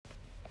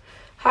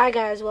Hi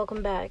guys,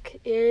 welcome back.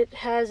 It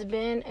has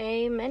been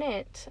a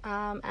minute.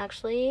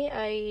 Actually,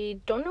 I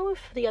don't know if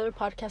the other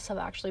podcasts have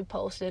actually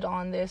posted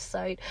on this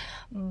site,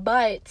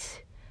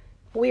 but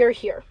we are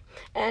here,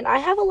 and I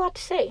have a lot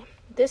to say.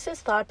 This is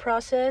Thought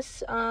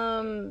Process.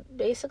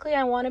 Basically,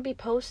 I want to be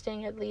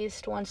posting at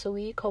least once a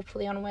week,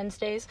 hopefully on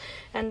Wednesdays,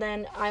 and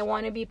then I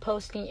want to be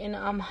posting in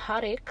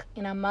Amharic,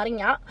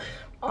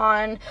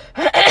 on.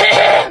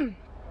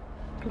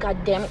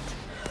 God damn it.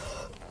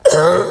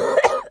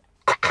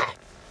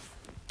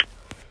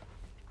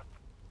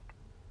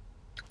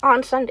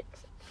 On Sundays.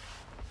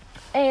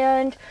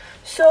 And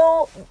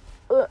so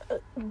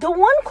the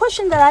one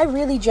question that I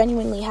really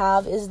genuinely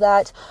have is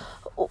that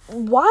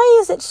why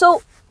is it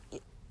so,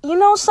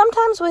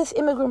 sometimes with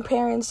immigrant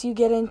parents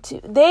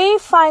they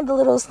find the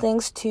littlest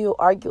things to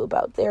argue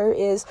about.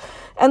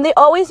 And they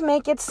always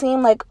make it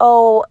seem like,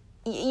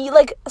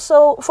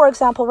 so for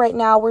example, right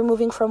now we're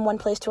moving from one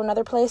place to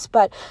another place,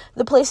 but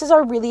the places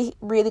are really,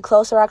 really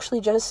close. They're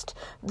actually just,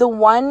 the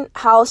one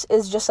house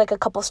is just like a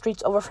couple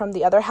streets over from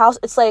the other house.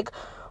 It's like,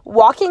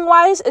 walking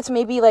wise, it's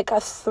maybe like a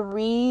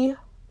 3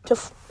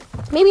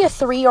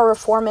 or a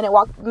 4 minute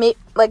walk.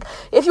 Like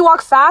if you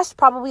walk fast,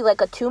 probably like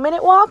a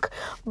 2-minute walk.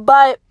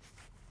 But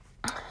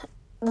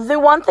the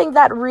one thing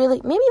that really,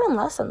 maybe even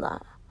less than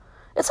that,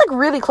 it's like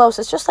really close.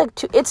 It's just like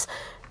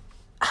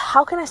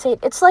how can I say it?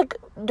 It's like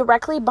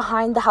directly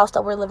behind the house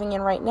that we're living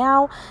in right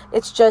now.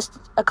 It's just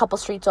a couple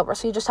streets over.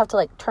 So you just have to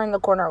like turn the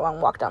corner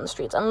and walk down the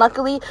streets. And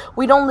luckily,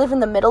 we don't live in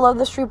the middle of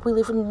the street. We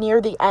live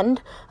near the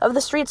end of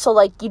the street. So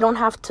like you don't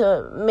have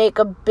to make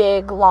a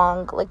big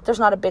long, like there's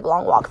not a big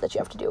long walk that you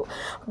have to do.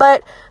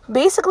 But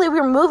basically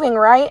we're moving,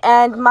 right?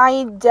 And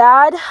my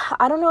dad,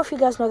 I don't know if you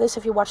guys know this,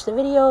 if you watch the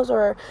videos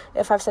or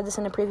if I've said this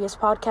in a previous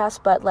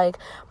podcast, but like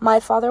my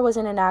father was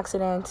in an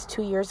accident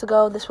 2 years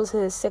ago. This was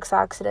his 6th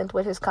accident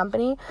with his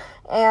company.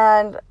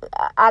 And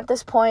at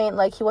this point,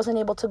 like, he wasn't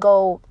able to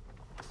go.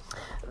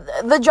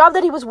 The job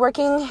that he was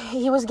working,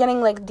 he was getting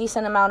like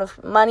decent amount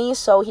of money,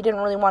 so he didn't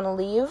really want to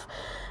leave.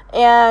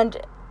 And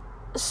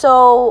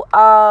so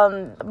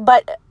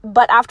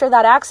but after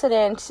that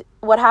accident,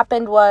 what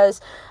happened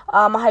was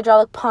a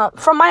hydraulic pump,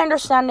 from my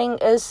understanding,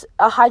 is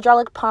a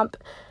hydraulic pump,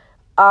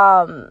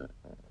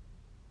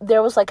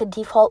 there was like a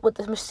default with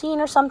the machine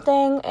or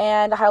something,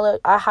 and a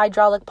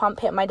hydraulic pump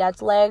hit my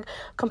dad's leg,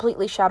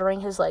 completely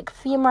shattering his like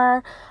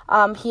femur.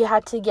 He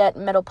had to get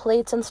metal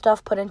plates and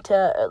rods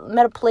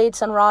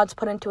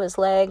put into his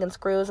leg and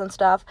screws and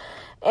stuff.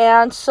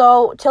 And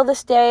so till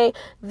this day,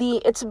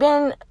 it's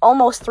been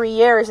almost 3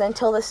 years, and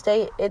till this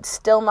day it's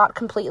still not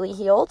completely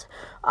healed.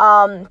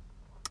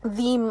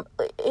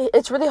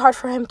 It's really hard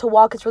for him to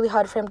walk. It's really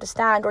hard for him to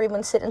stand or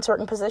even sit in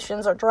certain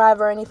positions or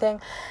drive or anything.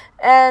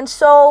 And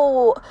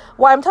so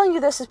why I'm telling you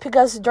this is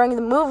because during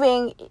the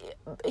moving,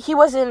 he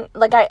wasn't,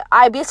 like,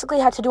 I basically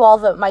had to do all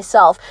of it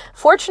myself.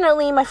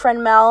 Fortunately, my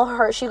friend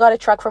Mel, she got a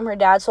truck from her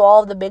dad, so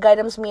all of the big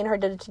items, me and her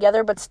did it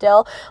together, but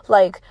still,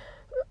 like,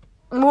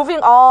 it's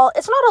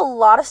not a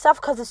lot of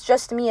stuff because it's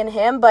just me and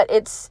him, but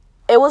it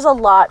was a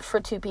lot for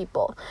 2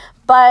 people.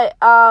 But,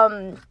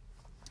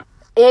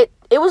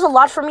 it was a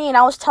lot for me, and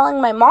I was telling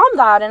my mom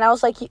that, and I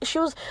was like, she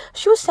was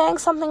saying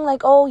something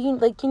like, oh, you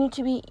need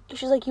to be,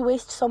 she's like, you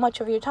waste so much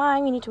of your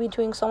time, you need to be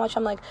doing so much.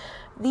 I'm like,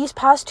 these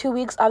past 2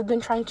 weeks, I've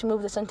been trying to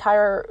move this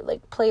entire,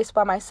 like, place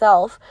by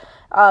myself.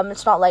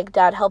 It's not like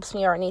dad helps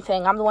me or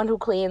anything. I'm the one who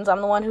cleans,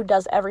 I'm the one who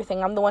does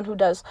everything, I'm the one who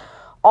does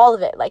all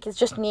of it, like, it's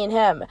just me and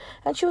him.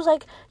 And she was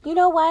like, you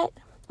know what?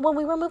 When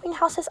we were moving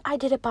houses, I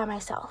did it by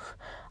myself.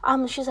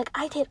 She's like,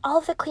 I did all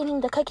of the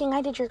cleaning, the cooking,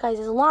 I did your guys'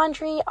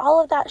 laundry, all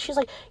of that. She's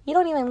like, you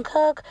don't even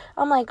cook.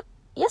 I'm like,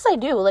 yes, I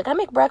do. Like, I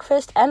make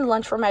breakfast and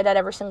lunch for my dad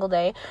every single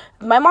day.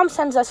 My mom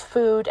sends us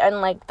food, and,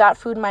 like, that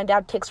food my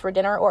dad takes for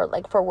dinner or,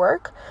 like, for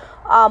work,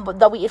 but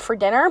that we eat for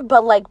dinner.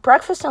 But, like,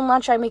 breakfast and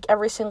lunch I make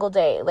every single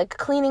day. Like,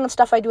 cleaning and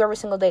stuff I do every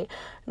single day.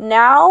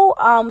 Now,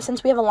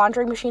 since we have a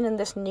laundry machine in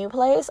this new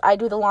place, I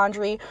do the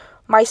laundry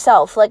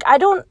myself. Like, I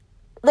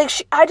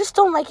just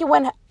don't like it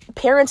when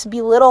parents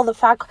belittle the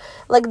fact,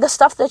 like, the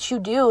stuff that you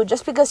do.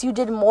 Just because you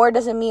did more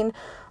doesn't mean,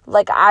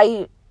 like,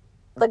 the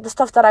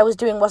stuff that I was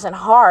doing wasn't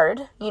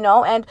hard,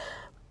 and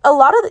a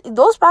lot of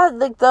those bad,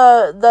 like,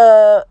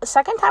 the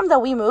second time that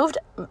we moved,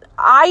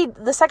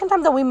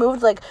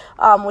 like,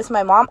 with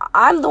my mom,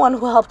 I'm the one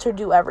who helped her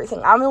do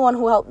everything. I'm the one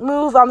who helped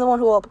move, I'm the one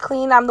who helped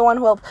clean, I'm the one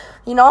who helped,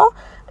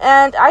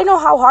 and I know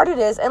how hard it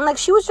is. And, like,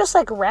 she was just,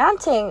 like,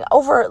 ranting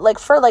over, like,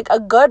 for, like, a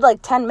good,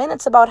 like, 10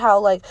 minutes about how,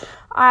 like,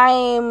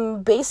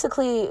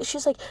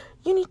 she's like,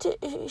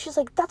 she's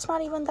like, that's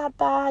not even that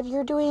bad.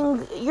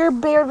 You're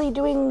barely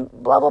doing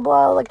blah, blah,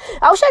 blah. Like,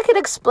 I wish I could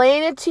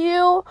explain it to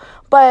you,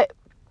 but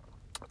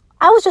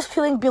I was just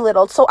feeling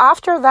belittled. So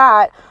after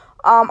that,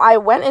 I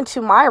went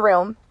into my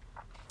room.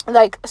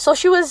 Like, so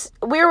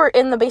we were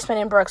in the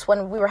basement in Brooks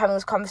when we were having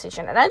this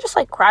conversation, and I just,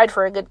 like, cried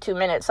for a good 2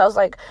 minutes. I was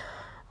like,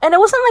 and it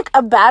wasn't, like,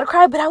 a bad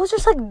cry, but I was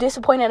just, like,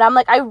 disappointed. I'm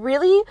like, I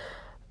really,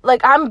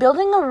 like, I'm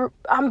building a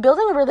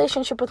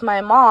relationship with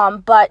my mom,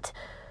 but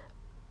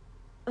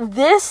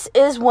this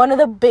is one of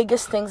the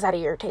biggest things that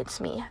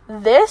irritates me.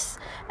 This,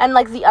 and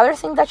like the other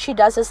thing that she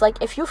does is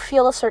like, if you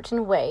feel a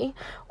certain way,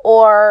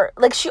 or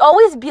like she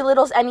always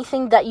belittles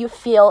anything that you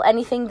feel,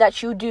 anything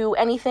that you do,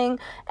 anything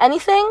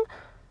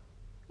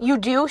you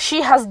do,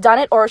 she has done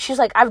it, or she's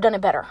like, I've done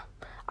it better,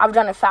 I've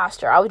done it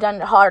faster, I've done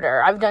it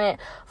harder, I've done it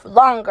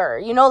longer,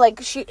 you know,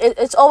 like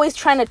it's always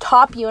trying to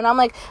top you. And I'm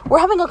like, we're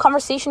having a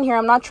conversation here.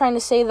 I'm not trying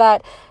to say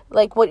that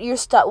like what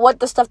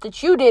the stuff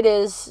that you did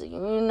is,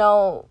 you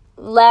know,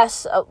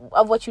 less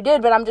of what you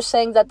did, but I'm just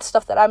saying that the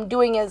stuff that I'm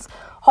doing is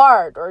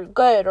hard or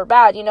good or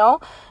bad, you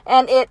know.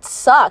 And it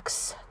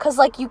sucks because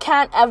like you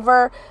can't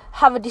ever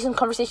have a decent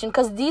conversation,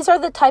 because these are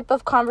the type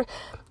of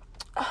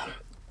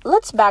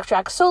let's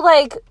backtrack. So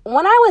like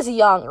when I was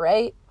young,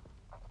 right,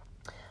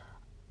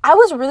 I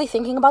was really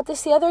thinking about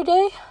this the other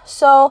day.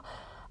 So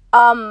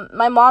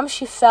my mom,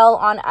 she fell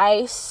on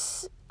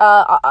ice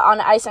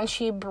and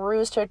she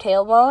bruised her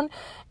tailbone.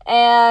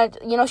 And,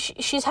 you know,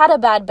 she's had a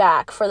bad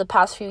back for the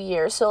past few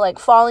years. So, like,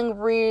 falling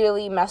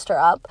really messed her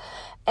up.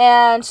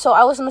 And so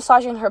I was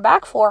massaging her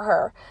back for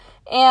her.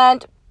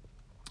 And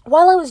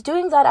while I was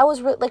doing that, I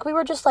was, we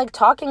were just, like,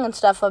 talking and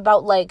stuff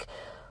about, like,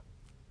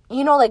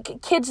 you know,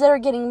 like, kids that are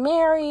getting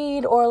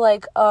married, or,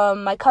 like,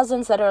 my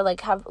cousins that are,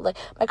 like,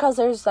 my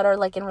cousins that are,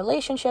 like, in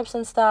relationships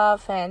and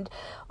stuff, and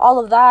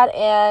all of that.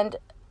 And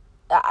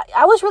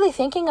I was really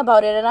thinking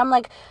about it, and I'm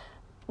like,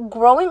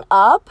 growing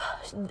up,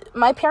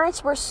 my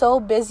parents were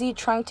so busy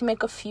trying to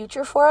make a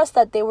future for us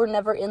that they were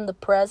never in the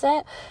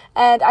present.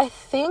 And I'm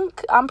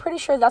pretty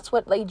sure that's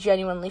what like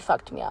genuinely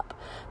fucked me up.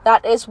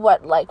 That is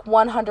what like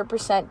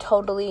 100%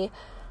 totally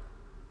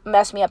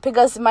messed me up,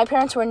 because my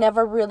parents were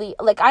never really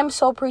like, I'm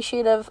so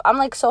appreciative. I'm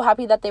like so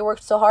happy that they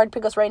worked so hard,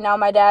 because right now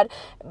my dad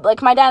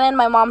and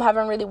my mom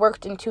haven't really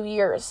worked in 2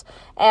 years,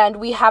 and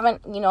we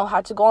haven't, you know,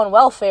 had to go on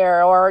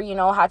welfare, or, you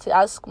know, had to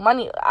ask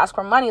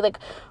for money. Like,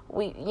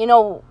 we, you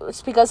know,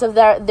 it's because of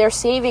their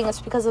saving,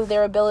 it's because of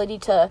their ability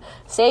to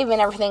save and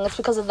everything. It's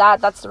because of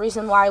that's the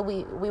reason why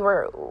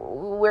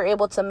we're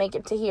able to make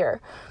it to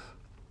here.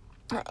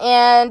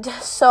 And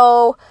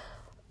so,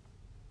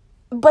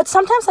 but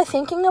sometimes I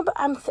think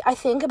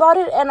about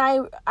it, and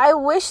I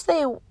wish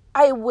that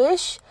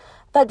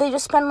they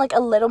just spend like a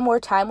little more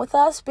time with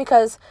us,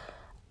 because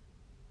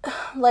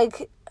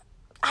like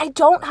I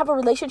don't have a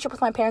relationship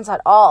with my parents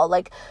at all.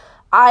 Like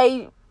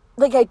I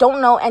don't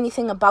know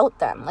anything about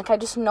them. Like, I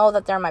just know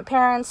that they're my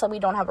parents, so we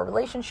don't have a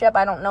relationship.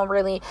 I don't know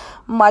really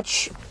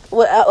much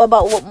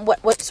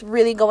about what's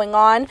really going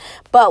on.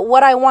 But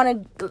what I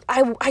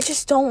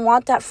just don't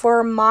want that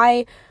for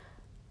my...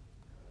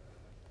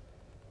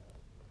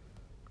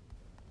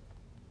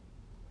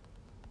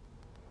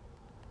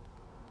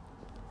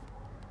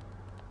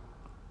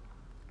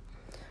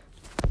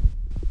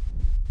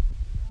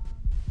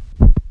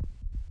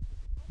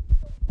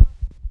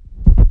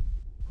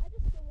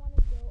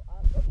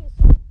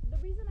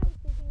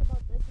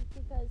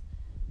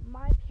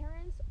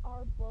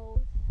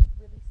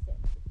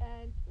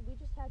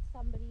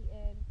 somebody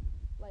in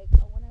like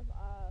one of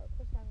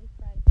close family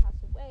friends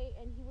passed away,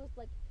 and he was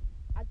like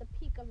at the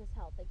peak of his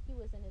health. Like, he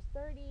was in his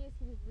 30s,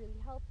 he was really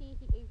healthy,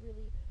 he ate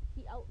really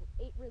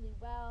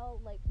well.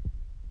 Like,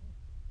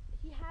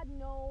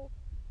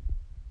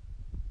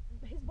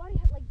 his body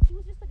had, like, he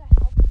was just like a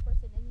healthy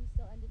person, and he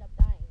still ended up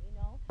dying, you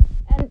know.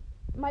 And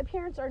my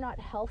parents are not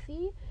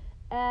healthy,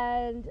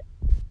 and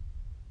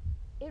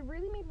it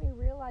really made me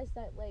realize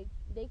that like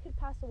they could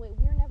pass away.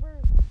 We're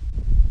never...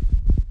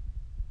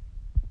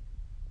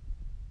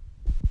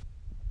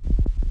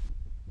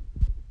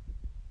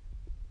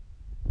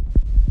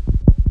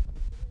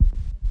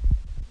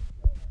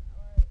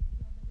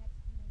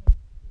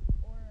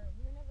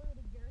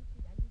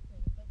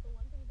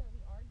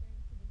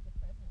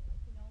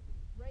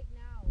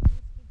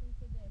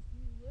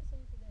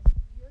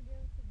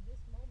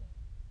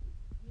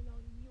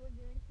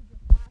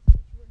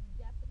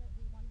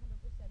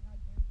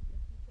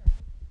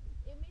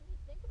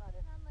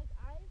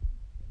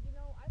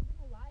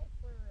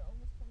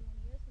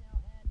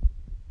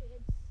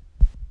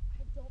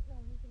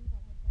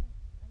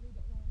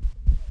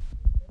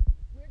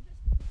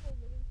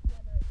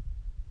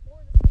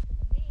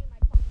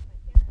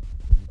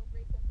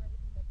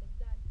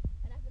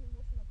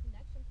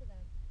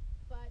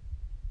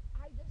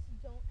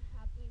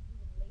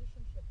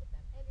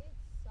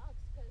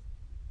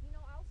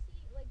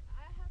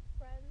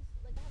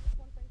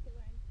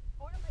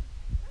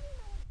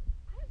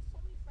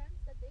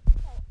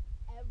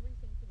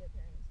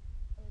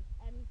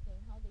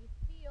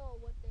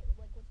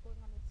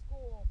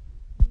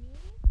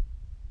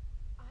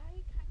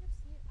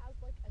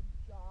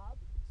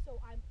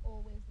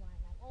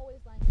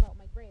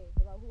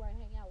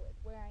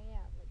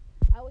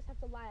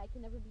 I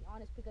can never be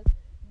honest, because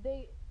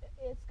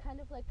it's kind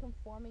of like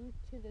conforming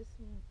to this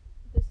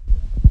of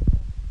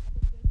a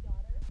good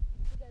daughter,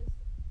 because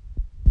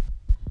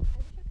I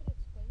wish I could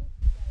explain it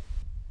to you guys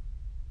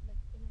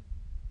like in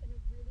a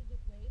really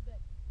good way, but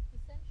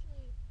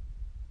essentially,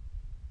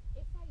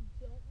 if I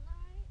don't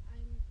lie,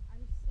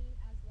 I'm seen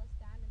as less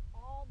than, and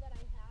all that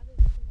I have is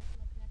this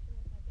emotional connection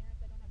with my parents.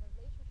 I don't have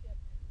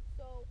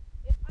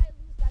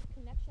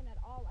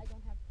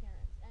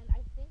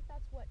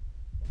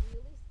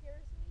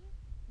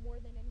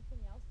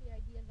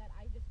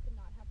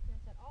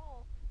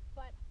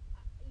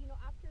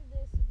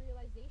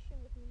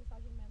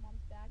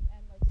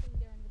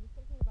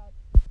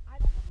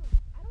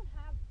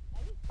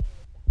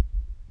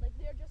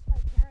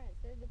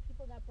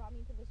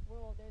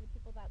world. They're the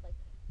people that, like,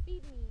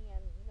 feed me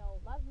and,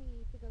 love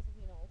me because of,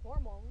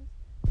 hormones.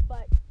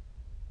 But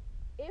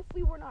if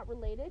we were not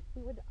related,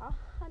 we would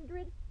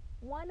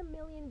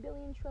 1,000,000,000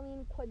 billion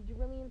trillion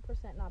quadrillion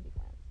 % not be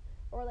friends,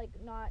 or like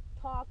not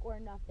talk or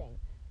nothing.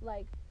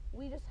 Like,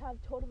 we just have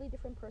totally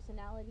different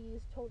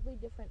personalities, totally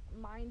different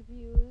mind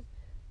views.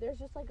 There's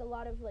just like a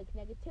lot of like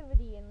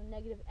negativity and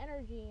negative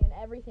energy and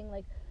everything.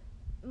 Like,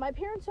 my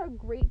parents are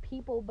great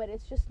people, but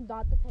it's just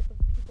not the type of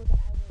people that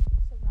I would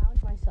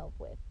surround myself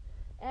with.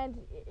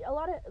 And a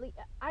lot of, like,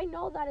 I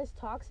know that is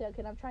toxic,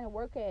 and I'm trying to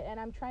work it, and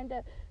I'm trying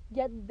to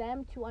get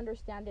them to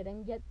understand it,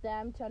 and get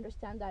them to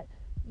understand that,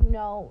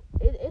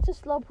 it's a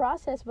slow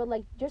process, but,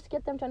 like, just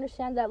get them to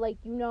understand that, like,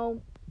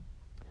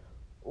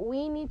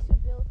 we need to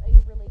build a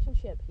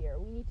relationship here.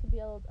 We need to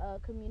build a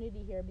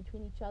community here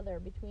between each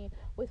other,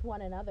 with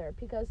one another,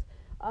 because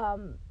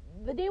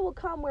the day will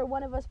come where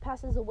one of us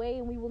passes away,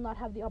 and we will not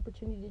have the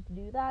opportunity to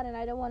do that. And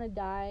I don't want to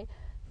die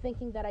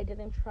thinking that I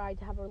didn't try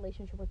to have a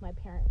relationship with my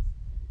parents.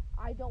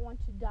 I don't want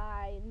to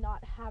die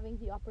not having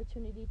the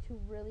opportunity to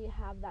really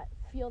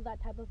feel that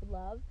type of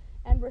love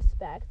and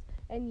respect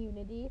and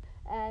unity.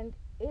 And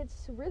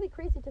it's really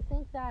crazy to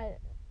think that,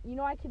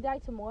 I could die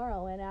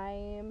tomorrow, and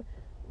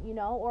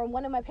or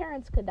one of my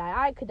parents could die,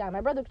 I could die,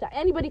 my brother could die,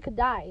 anybody could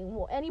die.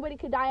 Well, anybody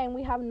could die, and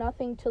we have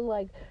nothing to,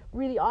 like,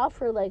 really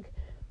offer. Like,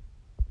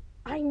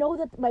 I know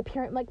that my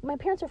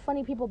parents are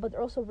funny people, but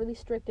they're also really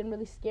strict and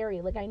really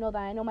scary. Like, I know that.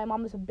 I know my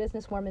mom is a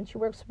businesswoman. She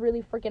works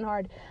really freaking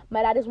hard.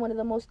 My dad is one of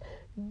the most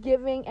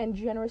giving and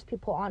generous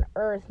people on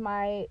earth.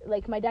 My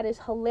dad is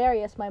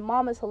hilarious. My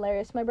mom is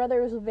hilarious. My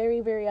brother is very,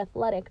 very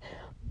athletic.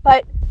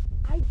 But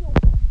I don't know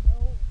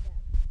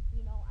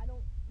them. I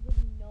don't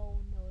really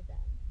know them.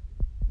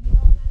 And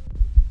I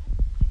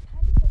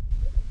kind of, like,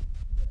 live in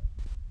fear.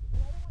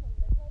 And I don't want to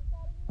live like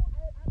that anymore.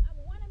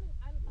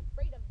 I'm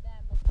afraid of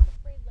them. Like, not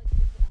afraid, like,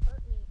 they're gonna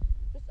hurt me.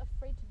 Just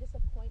afraid to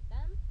disappoint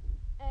them.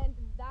 And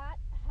that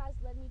has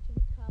led me to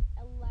become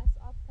a less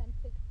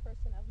authentic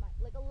person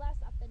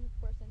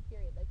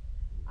period. Like,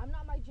 I'm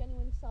not my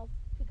genuine self,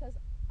 because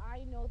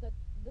I know that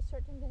the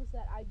certain things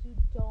that I do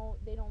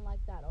they don't like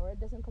that, or it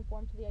doesn't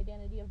conform to the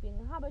identity of being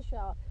a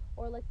Habesha,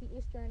 or like the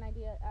Eastern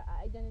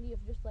identity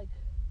of just like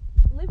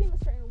living a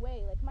certain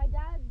way. Like, my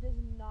dad does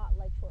not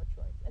like short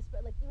shorts,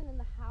 like, even in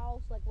the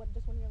house, like, when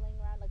you're laying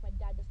around, like, my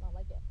dad does not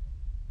like it.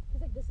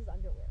 He's like, this is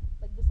underwear,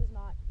 like, this is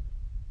not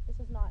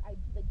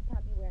like, you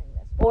can't be wearing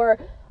this. Or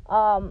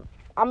I'm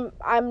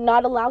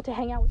not allowed to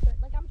hang out with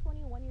certain, like, I'm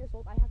 21 years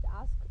old. I have to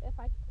ask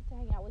to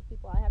hang out with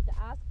people. I have to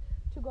ask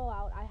to go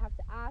out. I have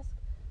to ask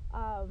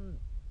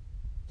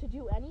to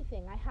do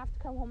anything. I have to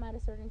come home at a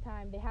certain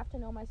time. They have to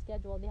know my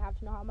schedule. They have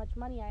to know how much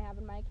money I have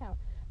in my account.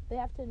 They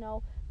have to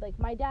know, like,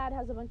 my dad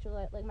has a bunch of,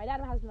 like, my dad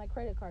has my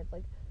credit cards,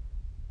 like,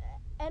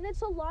 and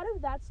it's a lot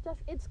of that stuff.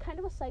 It's kind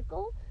of a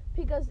cycle,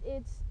 because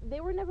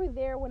they were never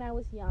there when I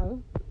was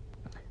young.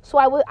 So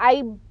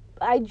I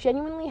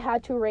genuinely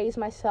had to raise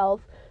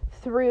myself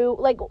through,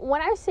 like,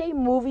 when I say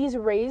movies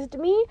raised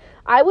me,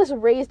 I was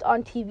raised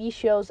on TV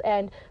shows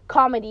and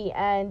comedy.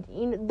 And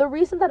the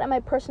reason that my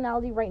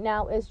personality right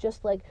now is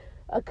just like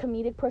a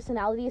comedic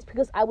personality is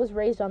because I was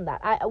raised on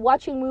that.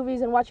 Watching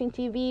movies and watching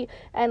TV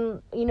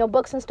and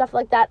books and stuff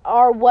like that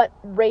are what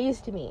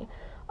raised me.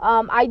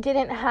 I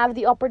didn't have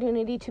the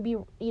opportunity to be,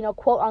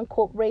 quote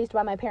unquote, raised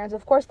by my parents.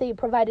 Of course, they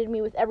provided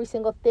me with every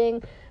single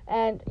thing,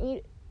 and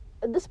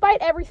despite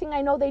everything,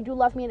 I know they do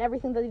love me, and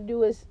everything that they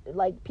do is,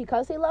 like,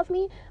 because they love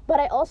me. But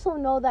I also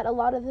know that a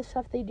lot of the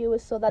stuff they do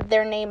is so that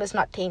their name is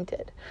not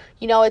tainted.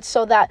 It's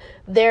so that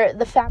the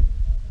family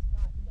name is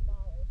not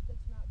demolished.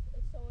 It's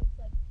so it's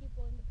like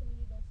people in the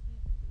community don't see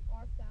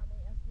our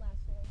family as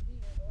less or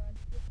weird or as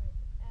different.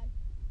 And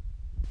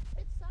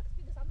it sucks,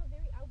 because I'm a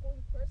very outgoing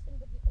person,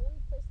 but the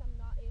only place I'm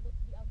not able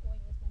to be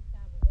outgoing is my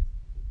family.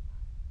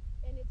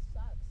 And it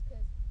sucks,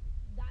 because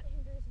that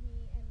hinders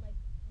me, and, like,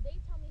 they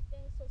tell me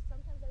things, so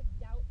sometimes I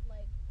doubt,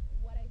 like,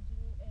 what I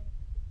do in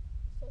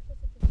social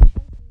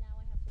situations, and now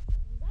I have social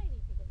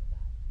anxiety because of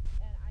that.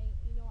 And I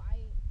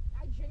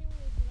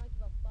genuinely do not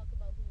give a fuck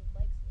about who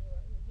likes me or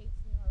who hates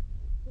me or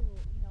who,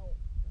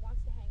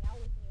 wants to hang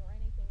out with me or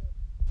anything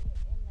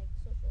in like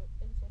social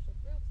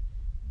groups.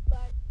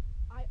 But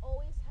I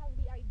always have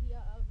the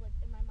idea of, like,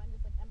 in my mind is,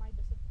 like, am I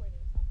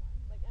disappointing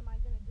someone? Like, am I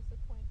gonna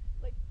disappoint,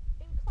 like,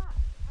 in class?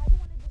 I don't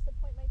want to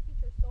disappoint my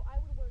teacher, so I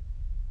would work.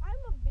 I'm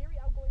a very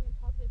outgoing and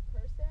talkative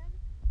person,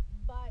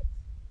 but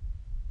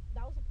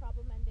that was a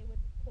problem, and they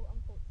would, quote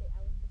unquote, say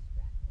I was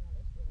distracting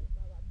other students,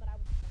 blah, blah, but I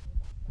was distracting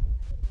class, but I would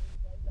have really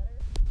realized better.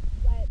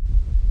 But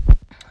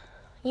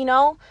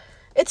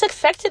it's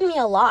affected me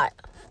a lot,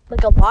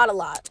 like, a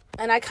lot,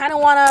 and I kind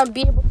of want to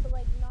be able to,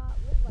 like, not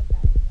live like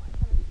that anymore. I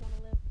kind of just want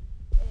to live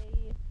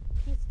a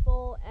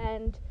peaceful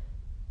and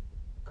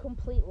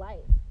complete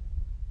life,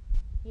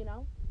 and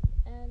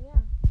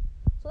yeah.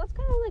 So that's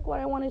kind of, like, what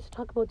I wanted to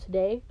talk about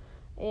today.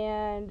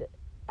 And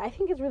I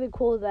think it's really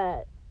cool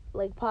that,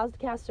 like,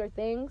 podcasts are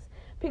things,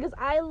 because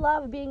I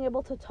love being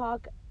able to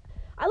talk.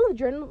 I love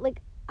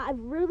I've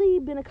really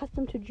been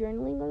accustomed to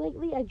journaling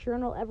lately. I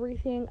journal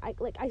everything.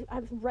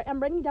 I'm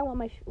writing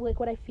down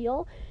what I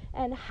feel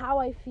and how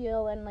I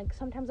feel, and like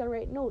sometimes I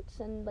write notes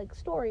and like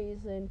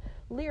stories and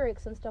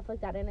lyrics and stuff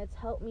like that, and it's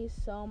helped me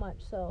so much.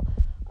 So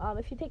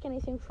if you take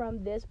anything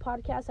from this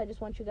podcast, I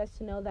just want you guys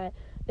to know that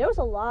there was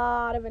a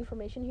lot of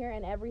information here,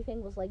 and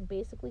everything was like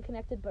basically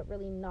connected but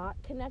really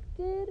not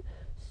connected.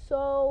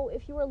 So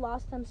if you were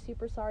lost, I'm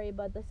super sorry,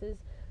 but this is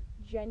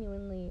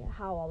genuinely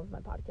how all of my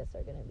podcasts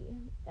are going to be.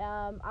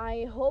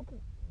 I hope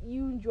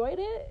you enjoyed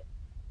it.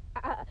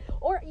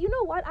 Or you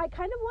know what? I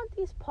kind of want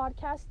these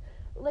podcasts,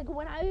 like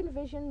when I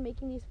envision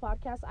making these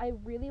podcasts, I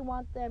really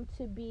want them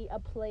to be a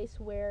place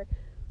where,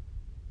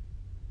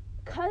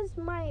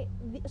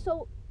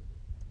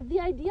 the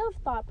idea of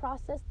thought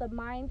process, the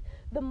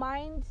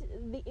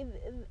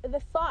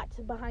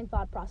thought behind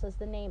thought process,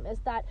 the name, is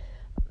that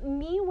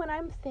me, when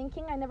I'm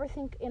thinking, I never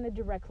think in a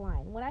direct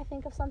line. When I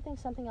think of something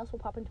else will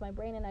pop into my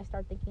brain, and I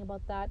start thinking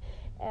about that,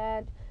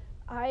 and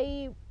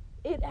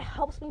it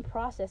helps me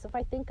process. If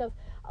I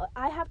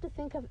I have to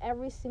think of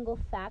every single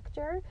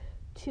factor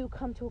to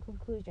come to a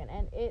conclusion,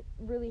 and it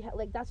really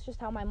that's just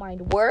how my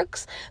mind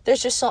works.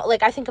 There's just so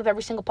I think of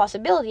every single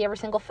possibility, every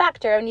single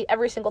factor, and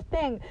every single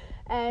thing,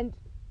 and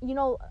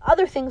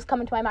other things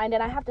come into my mind,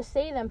 and I have to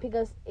say them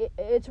because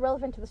it's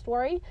relevant to the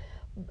story,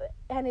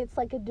 and it's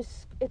like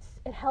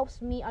it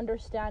helps me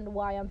understand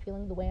why I'm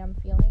feeling the way I'm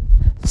feeling.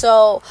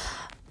 So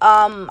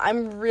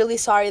I'm really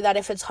sorry that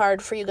if it's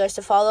hard for you guys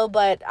to follow,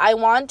 but I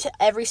want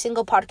every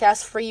single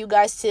podcast for you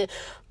guys to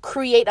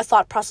create a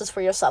thought process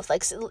for yourself.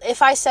 Like,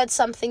 if I said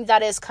something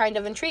that is kind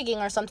of intriguing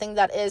or something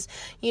that is,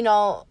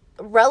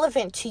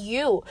 relevant to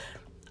you,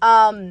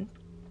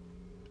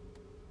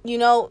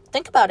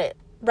 think about it.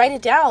 Write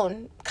it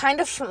down. Kind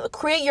of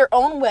create your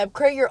own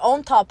create your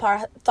own thought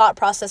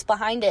process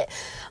behind it.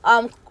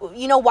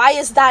 Why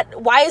is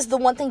the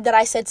one thing that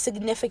I said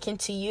significant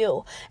to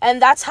you?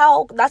 And that's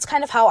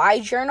kind of how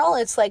I journal.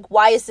 It's like,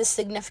 why is this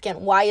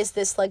significant? Why is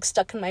this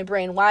stuck in my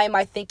brain? Why am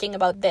I thinking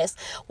about this?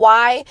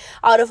 Why,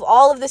 out of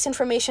all of this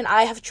information,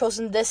 I have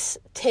chosen this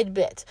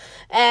tidbit?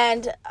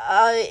 And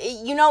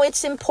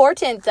it's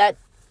important that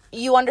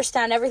you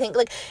understand everything.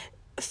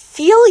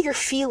 Feel your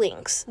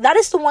feelings. That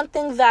is the one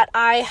thing that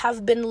I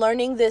have been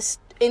learning this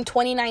in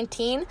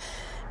 2019.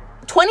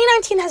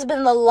 2019 has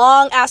been a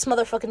long ass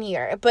motherfucking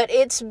year, but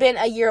it's been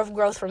a year of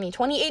growth for me.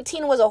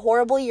 2018 was a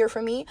horrible year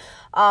for me.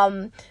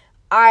 I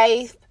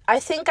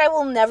think I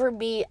will never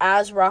be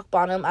as rock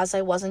bottom as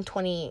I was in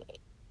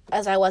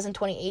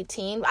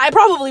 2018. I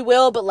probably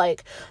will, but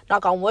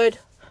knock on wood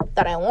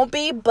that I won't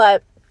be,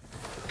 but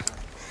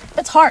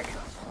it's hard.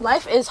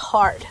 Life is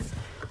hard.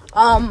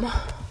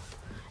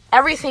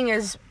 Everything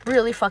is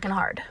really fucking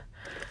hard.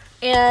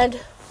 And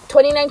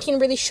 2019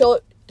 really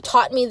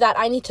taught me that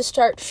I need to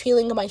start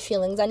feeling my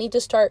feelings. I need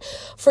to start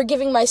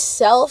forgiving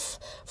myself,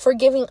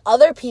 forgiving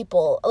other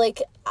people.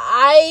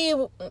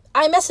 I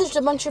messaged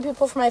a bunch of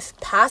people from my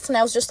past, and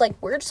I was just like,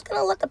 we're just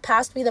gonna let the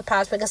past be the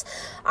past, because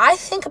I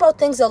think about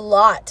things a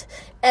lot.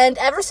 And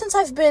ever since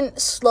I've been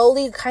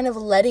slowly kind of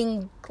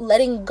letting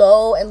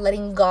go and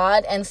letting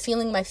God and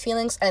feeling my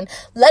feelings and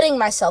letting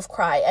myself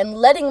cry and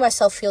letting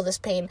myself feel this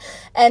pain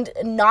and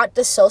not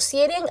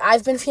dissociating,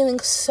 I've been feeling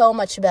so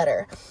much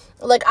better.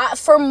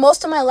 For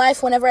most of my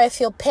life, whenever I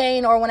feel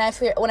pain or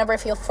whenever I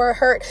feel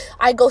hurt,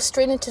 I go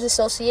straight into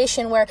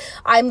dissociation, where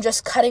I'm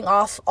just cutting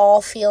off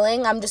all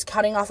feeling. I'm just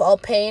cutting off all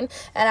pain,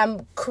 and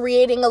I'm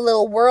creating a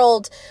little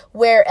world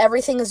where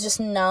everything is just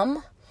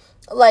numb.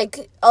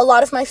 A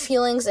lot of my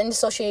feelings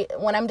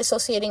when I'm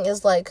dissociating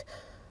is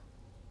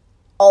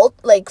all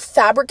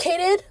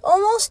fabricated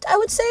almost, I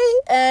would say,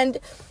 and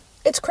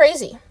it's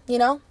crazy,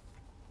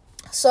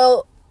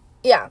 So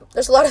yeah,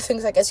 there's a lot of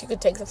things I guess you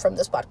could take from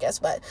this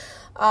podcast, but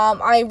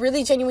I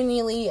really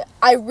genuinely,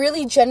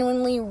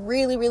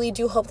 really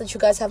do hope that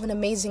you guys have an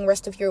amazing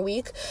rest of your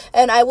week,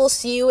 and I will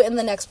see you in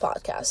the next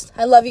podcast.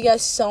 I love you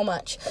guys so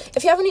much.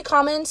 If you have any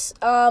comments,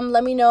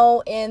 let me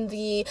know in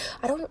the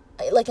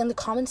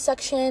comments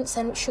section.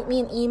 Shoot me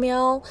an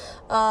email,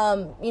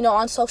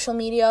 on social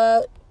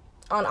media.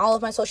 On all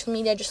of my social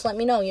media, just let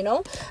me know,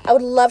 I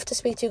would love to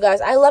speak to you guys.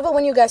 I love it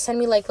when you guys send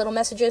me little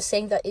messages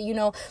saying that,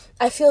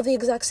 I feel the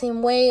exact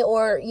same way,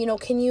 or,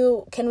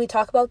 can we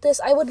talk about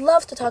this? I would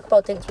love to talk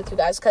about things with you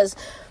guys, because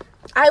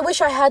I wish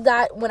I had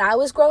that when I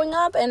was growing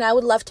up, and I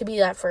would love to be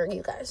that for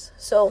you guys.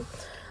 So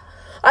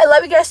I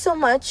love you guys so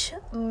much.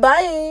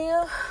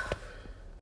 Bye.